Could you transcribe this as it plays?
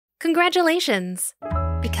Congratulations!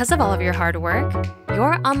 Because of all of your hard work,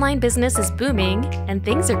 your online business is booming and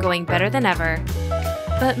things are going better than ever.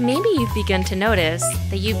 But maybe you've begun to notice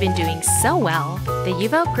that you've been doing so well that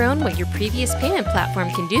you've outgrown what your previous payment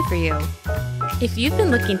platform can do for you. If you've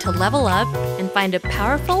been looking to level up and find a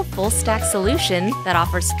powerful full-stack solution that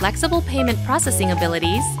offers flexible payment processing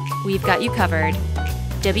abilities, we've got you covered.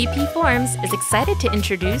 WPForms is excited to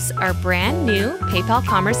introduce our brand new PayPal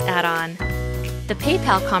Commerce add-on. The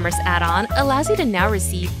PayPal Commerce add-on allows you to now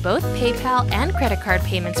receive both PayPal and credit card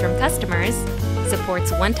payments from customers,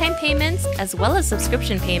 supports one-time payments as well as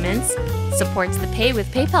subscription payments, supports the Pay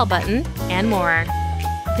with PayPal button, and more.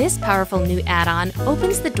 This powerful new add-on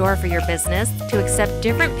opens the door for your business to accept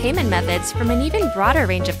different payment methods from an even broader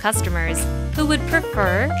range of customers who would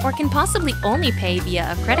prefer or can possibly only pay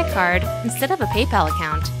via a credit card instead of a PayPal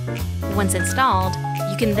account. Once installed,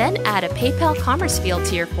 you can then add a PayPal Commerce field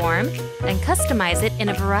to your form and customize it in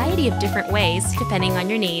a variety of different ways depending on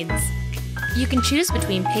your needs. You can choose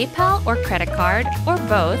between PayPal or credit card or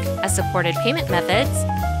both as supported payment methods,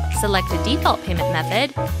 select a default payment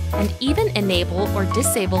method, and even enable or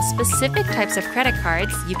disable specific types of credit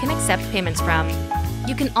cards you can accept payments from.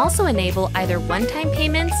 You can also enable either one-time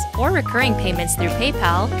payments or recurring payments through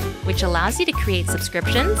PayPal, which allows you to create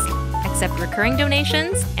subscriptions, accept recurring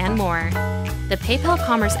donations, and more. The PayPal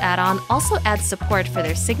Commerce add-on also adds support for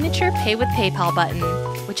their signature Pay with PayPal button,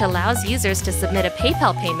 which allows users to submit a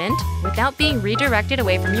PayPal payment without being redirected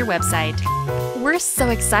away from your website. We're so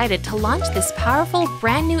excited to launch this powerful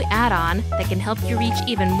brand new add-on that can help you reach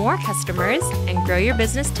even more customers and grow your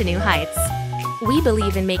business to new heights. We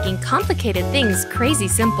believe in making complicated things crazy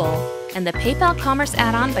simple, and the PayPal Commerce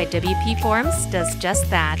add-on by WPForms does just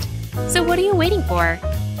that. So what are you waiting for?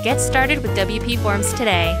 Get started with WPForms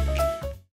today.